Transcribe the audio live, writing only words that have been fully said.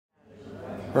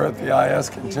We're at the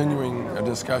IAS continuing a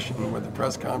discussion with the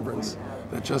press conference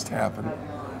that just happened,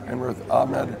 and we're with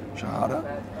Ahmed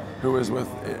Shehata, who is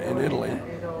in Italy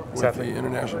with the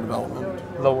International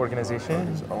Development Law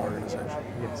Organization.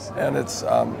 Yes. And it's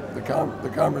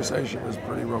the conversation was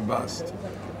pretty robust,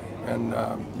 and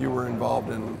you were involved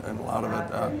in a lot of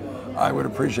it. I would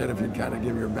appreciate if you'd kind of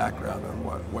give your background on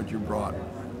what you brought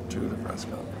to the press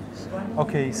conference.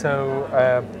 Okay, so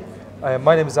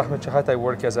my name is Ahmed Shehata. I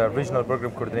work as a regional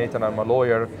program coordinator, and I'm a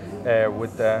lawyer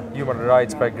with a human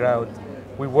rights background.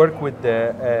 We work with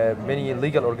many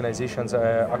legal organizations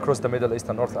across the Middle East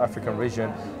and North African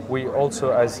region. We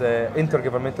also, as an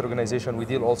intergovernmental organization, we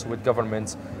deal also with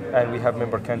governments, and we have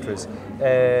member countries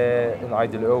in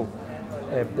ILO.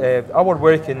 Our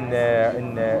work in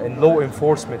law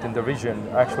enforcement in the region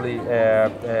actually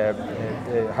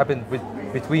happened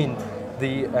between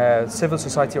the civil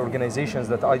society organizations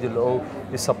that ILO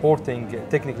is supporting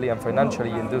technically and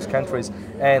financially in those countries,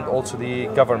 and also the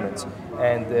governments.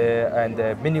 And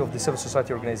many of the civil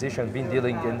society organizations have been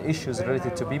dealing in issues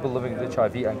related to people living with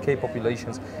HIV and K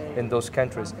populations in those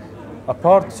countries. A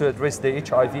part to address the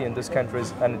HIV in those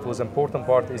countries, and it was an important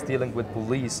part, is dealing with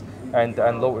police and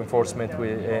law enforcement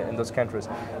in those countries.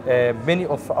 Many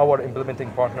of our implementing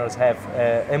partners have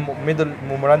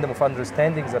memorandum of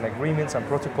understandings and agreements and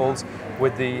protocols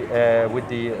with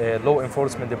the law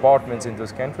enforcement departments in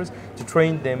those countries to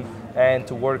train them and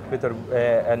to work better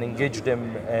and engage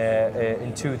them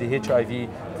into the HIV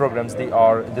programs they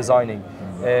are designing.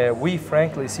 We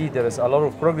frankly see there is a lot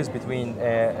of progress between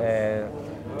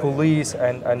police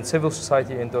and civil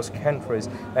society in those countries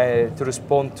to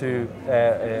respond to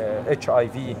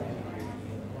HIV.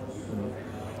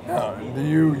 Now, do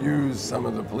you use some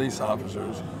of the police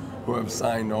officers who have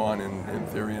signed on in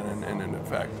theory and in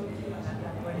effect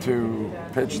to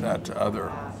pitch that to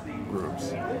other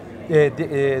groups?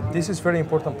 This is very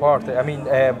important part. I mean,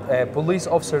 police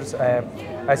officers,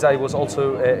 as I was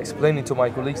also explaining to my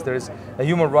colleagues, there is a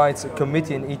human rights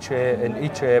committee in each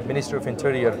Ministry of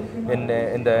Interior in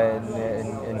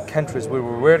countries where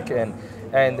we work in.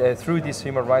 And through this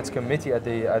human rights committee at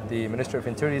the Ministry of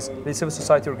Interior, the civil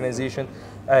society organization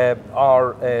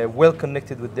are well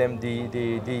connected with them.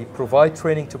 They provide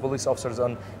training to police officers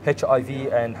on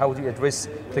HIV and how to address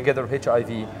together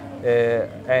HIV.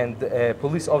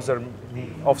 Police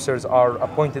officers are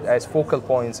appointed as focal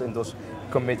points in those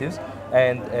committees,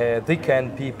 and they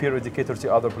can be peer educators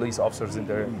to other police officers in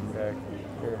their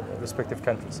respective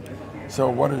countries. So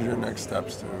what are your next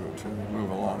steps to move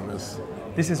along this?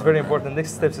 This is very important.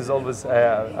 Next steps is always,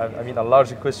 I mean, a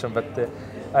larger question, but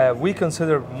we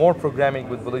consider more programming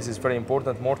with police is very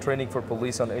important. More training for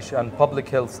police on issue, and public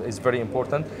health is very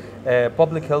important.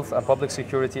 Public health and public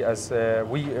security, as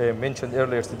we mentioned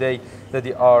earlier today, that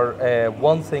they are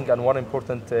one thing and one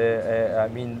important,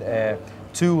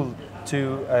 tool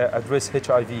to address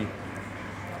HIV.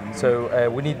 So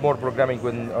we need more programming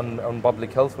on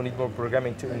public health. We need more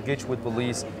programming to engage with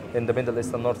police in the Middle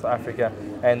East and North Africa,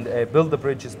 and build the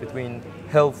bridges between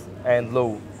health and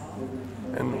law.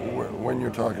 And when you're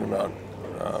talking about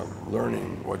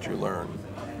learning what you learn,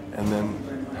 and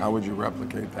then how would you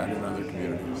replicate that in other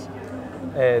communities?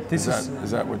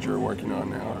 Is that what you're working on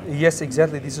now? Yes,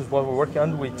 exactly. This is what we're working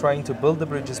on. We're trying to build the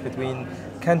bridges between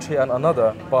country and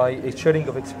another by a sharing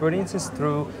of experiences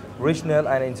through regional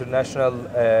and international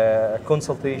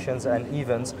consultations and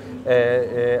events.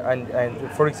 And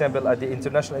for example, at the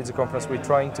International AIDS Conference, we're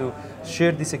trying to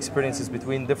share these experiences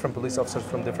between different police officers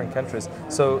from different countries,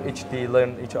 so they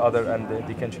learn each other and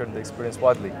they can share the experience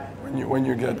widely. When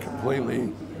you get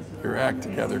your act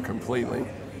together completely,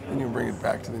 and you bring it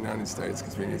back to the United States,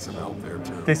 because we need some help there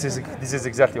too. This is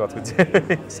exactly what we do.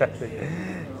 Exactly. All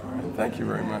right, thank you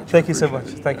very much. Thank you so much.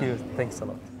 Thank you. Thanks a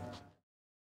lot.